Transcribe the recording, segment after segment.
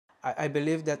I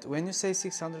believe that when you say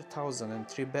 600,000 and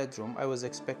 3-bedroom, I was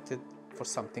expected for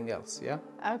something else, yeah?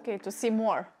 Okay, to see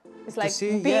more. It's like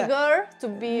see, bigger, to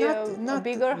be not a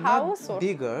bigger house? Not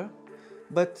bigger,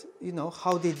 but you know,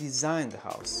 how they designed the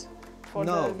house. For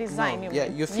the design, you yeah,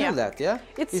 mean? you feel that, yeah?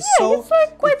 It's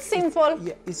like quite simple.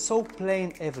 Yeah, it's so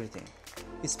plain, everything.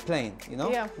 It's plain, you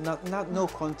know? Yeah. No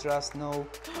contrast, no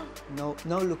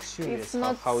luxurious, It's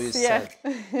not, how you said.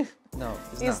 No,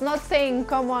 it's not saying,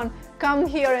 come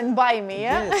here and buy me,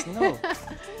 yeah? Yes, no.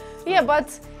 Yeah,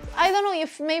 but I don't know,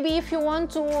 if maybe if you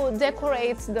want to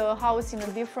decorate the house in a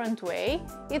different way,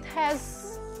 it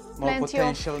has more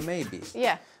potential, maybe.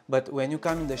 Yeah. But when you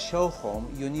come in the show home,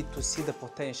 you need to see the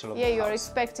potential of the house. Yeah, you're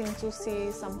expecting to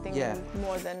see something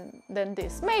more than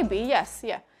this. Maybe, yes,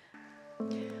 yeah.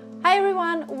 Hi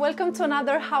everyone, welcome to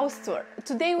another house tour.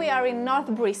 Today we are in North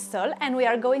Bristol and we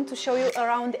are going to show you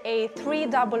around a 3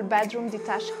 double-bedroom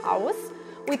detached house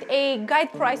with a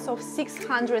guide price of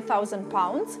 £600,000,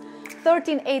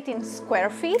 1318 square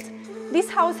feet. This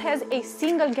house has a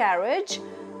single garage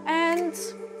and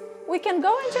we can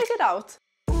go and check it out.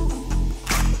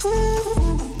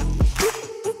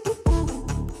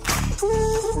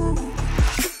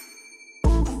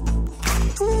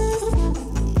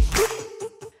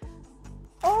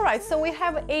 Alright, so we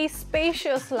have a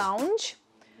spacious lounge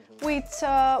with,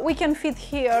 we can fit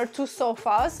here 2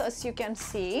 sofas, as you can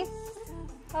see.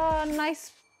 A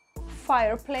nice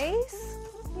fireplace,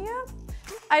 yeah.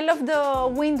 I love the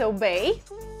window bay,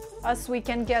 as we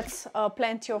can get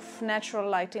plenty of natural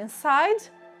light inside.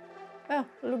 Oh,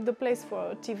 look, the place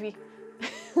for TV.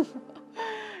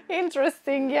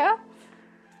 Interesting, yeah?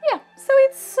 Yeah, so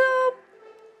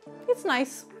it's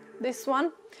nice, this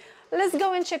one. Let's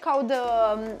go and check out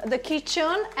the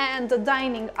kitchen and the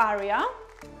dining area.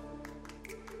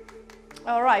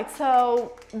 All right,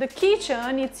 so the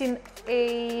kitchen, it's in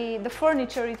the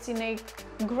furniture, it's in a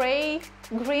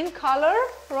green color,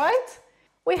 right?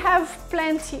 We have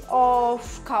plenty of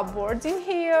cupboards in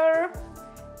here.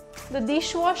 The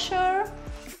dishwasher,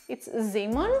 it's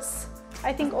Siemens.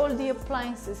 I think all the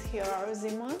appliances here are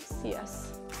Siemens,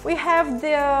 yes. We have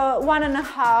the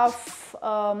 1.5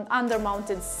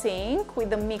 under-mounted sink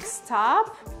with a mixed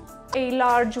tap, a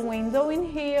large window in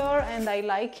here, and I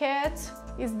like it.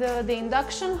 Is the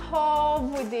induction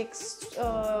hob with the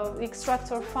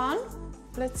extractor fan.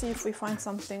 Let's see if we find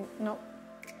something. No.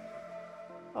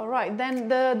 All right, then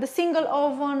the single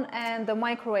oven and the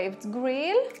microwave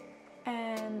grill.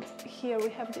 And here we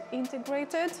have the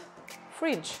integrated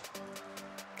fridge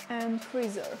and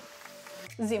freezer,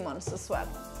 Siemens as well.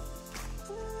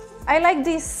 I like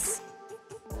this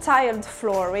tiled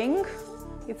flooring,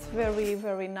 it's very,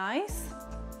 very nice.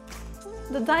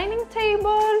 The dining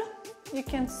table, you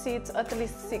can sit at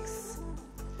least 6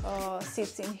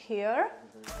 seats in here.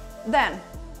 Then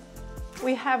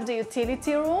we have the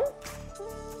utility room.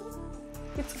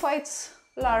 It's quite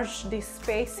large, this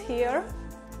space here,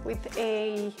 with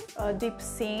a deep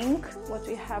sink. What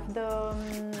we have,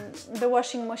 the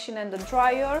washing machine and the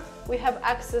dryer. We have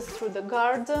access through the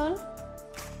garden,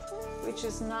 which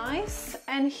is nice.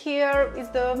 And here is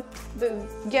the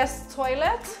guest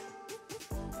toilet,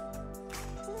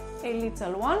 a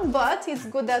little one, but it's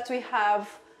good that we have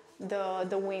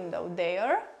the window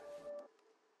there.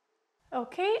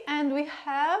 Okay, and we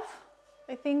have,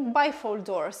 I think, bifold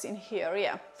doors in here,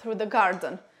 yeah, through the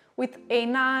garden, with a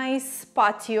nice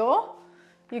patio.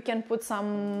 You can put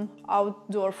some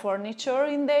outdoor furniture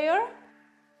in there.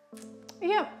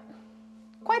 Yeah,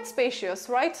 quite spacious,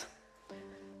 right?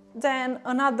 Then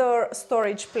another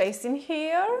storage place in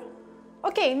here.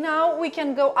 Okay, now we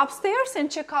can go upstairs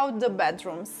and check out the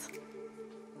bedrooms.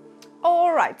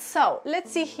 All right, so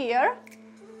let's see here.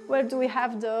 Where do we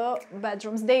have the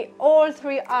bedrooms? All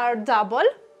 3 are double.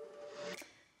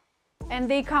 And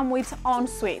they come with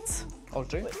ensuite. All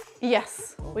 3?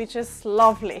 Yes, which is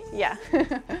lovely, yeah.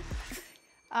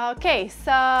 Okay,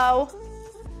 so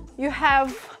we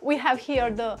have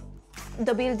here the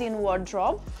built-in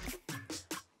wardrobe.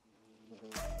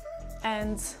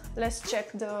 And let's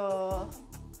check the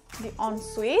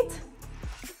ensuite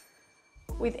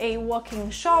with a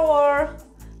walk-in shower,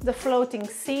 the floating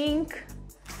sink.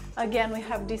 Again, we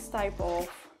have this type of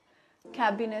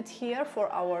cabinet here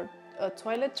for our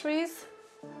toiletries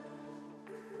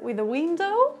with a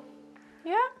window,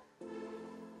 yeah.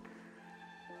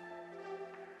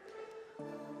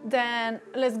 Then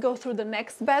let's go through the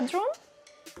next bedroom,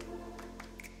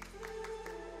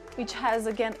 which has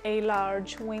again a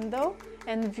large window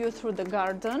and view through the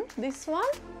garden, this one,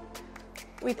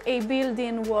 with a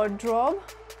built-in wardrobe.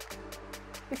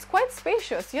 It's quite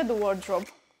spacious, yeah, the wardrobe.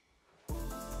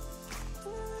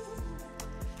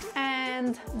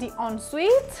 And the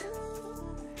ensuite.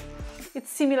 It's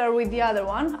similar with the other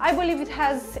one. I believe it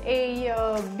has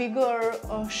a bigger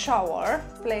shower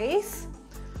place,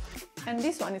 and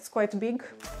this one is quite big.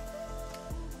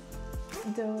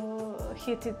 The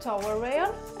heated tower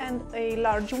rail and a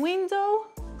large window.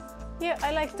 Yeah,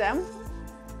 I like them.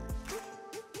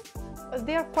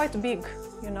 They are quite big,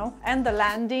 you know, and the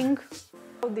landing.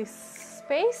 This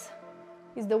space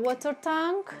is the water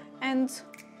tank, and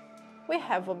we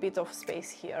have a bit of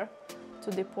space here to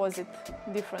deposit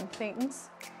different things.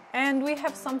 And we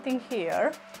have something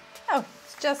here. Oh,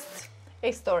 it's just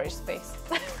a storage space.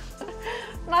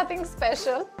 Nothing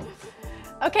special.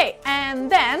 Okay,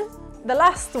 and then the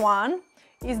last one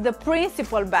is the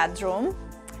principal bedroom.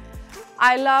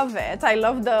 I love it. I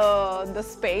love the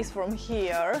space from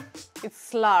here.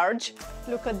 It's large.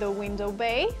 Look at the window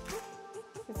bay.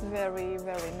 It's very,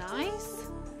 very nice.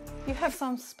 You have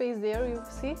some space there, you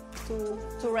see,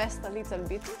 to rest a little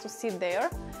bit, to sit there.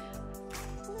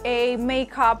 A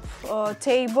makeup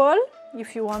table,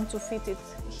 if you want to fit it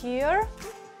here.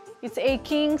 It's a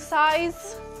king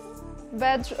size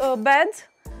bed.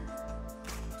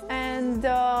 And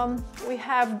we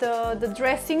have the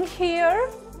dressing here.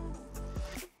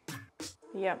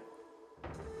 Yeah,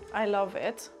 I love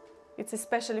it. It's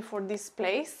especially for this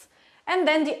place. And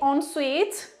then the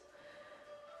ensuite,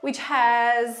 which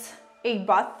has a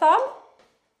bathtub.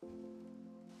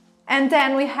 And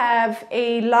then we have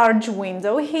a large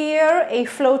window here, a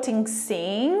floating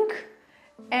sink,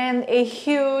 and a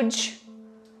huge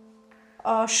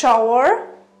shower,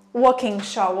 walk-in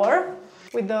shower,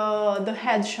 with the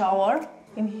head shower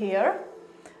in here.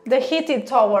 The heated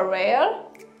tower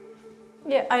rail.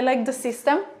 Yeah, I like the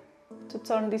system to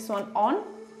turn this one on.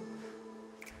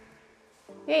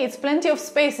 Yeah, it's plenty of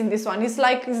space in this one. It's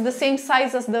like it's the same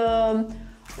size as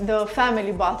the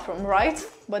family bathroom, right?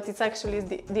 But it's actually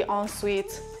the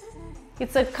ensuite.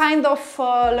 It's a kind of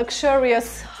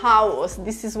luxurious house.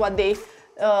 This is what they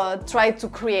tried to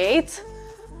create.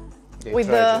 With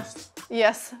the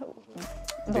yes.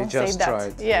 Don't say that.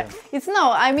 Tried, yeah. It's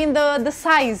no, I mean the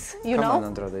size, you know? Come on,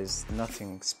 Andra, there's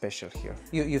nothing special here.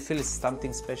 You feel it's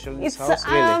something special in this house?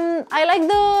 Really? I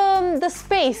like the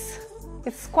space.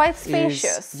 It's quite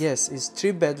spacious. Yes, it's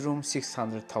 3 bedroom,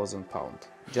 600,000 pounds.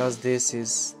 Just this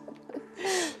is,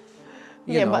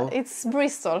 you know. But it's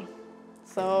Bristol,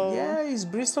 so... Yeah, it's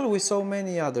Bristol. We saw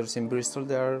many others in Bristol.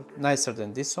 They are nicer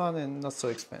than this one and not so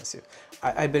expensive.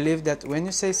 I believe that when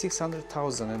you say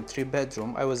 600,000 and 3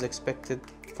 bedroom, I was expected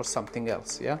for something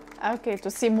else, yeah? Okay,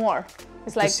 to see more.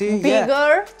 It's like see,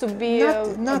 bigger, to be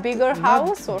a bigger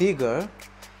house? Not bigger,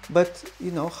 but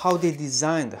you know, how they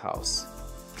designed the house.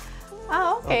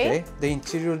 Ah, okay. The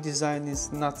interior design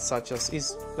is not such as,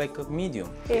 is like a medium.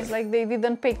 It's like they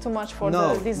didn't pay too much for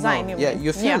the design. No. Yeah,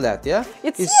 you feel that, yeah?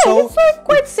 It's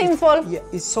quite simple. Yeah,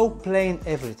 it's so plain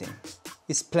everything.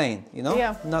 It's plain, you know?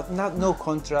 Yeah. No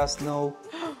contrast, no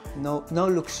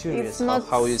luxurious. It's not,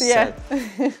 how you said.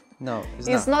 No,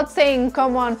 it's not saying,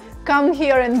 come on, come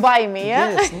here and buy me,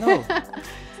 yeah? Yes, no.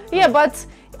 Yeah, but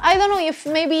I don't know if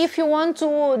maybe if you want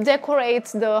to decorate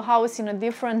the house in a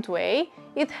different way,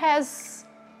 it has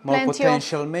more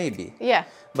potential maybe. Yeah.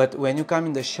 But when you come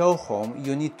in the show home,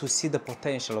 you need to see the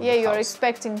potential of the house. Yeah, you're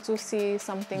expecting to see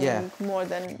something more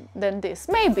than this.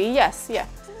 Maybe, yes, yeah.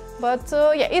 But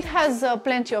yeah, it has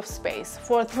plenty of space.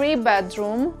 For 3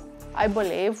 bedroom, I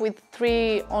believe, with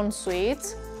 3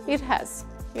 ensuites, it has.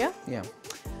 Yeah? Yeah.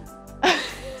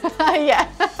 Yeah.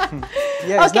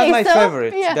 Yeah, it's not my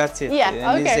favorite. Yeah. That's it. Yeah,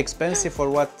 and it's expensive for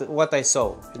what I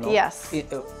saw. You know? Yes.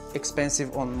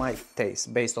 Expensive on my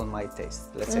taste, based on my taste.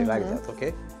 Let's say like that,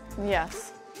 okay?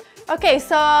 Yes. Okay,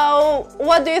 so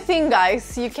what do you think,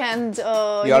 guys? You can...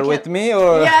 you are with me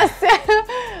or...? Yes,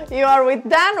 you are with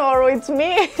Dan or with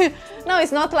me? No,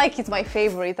 it's not like it's my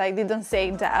favorite, I didn't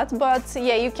say that. But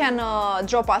yeah, you can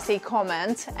drop us a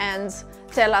comment and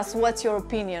tell us what's your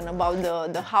opinion about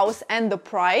the house and the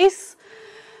price.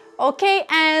 Okay,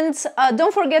 and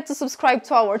don't forget to subscribe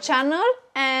to our channel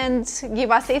and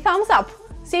give us a thumbs up.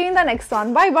 See you in the next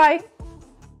one. Bye bye.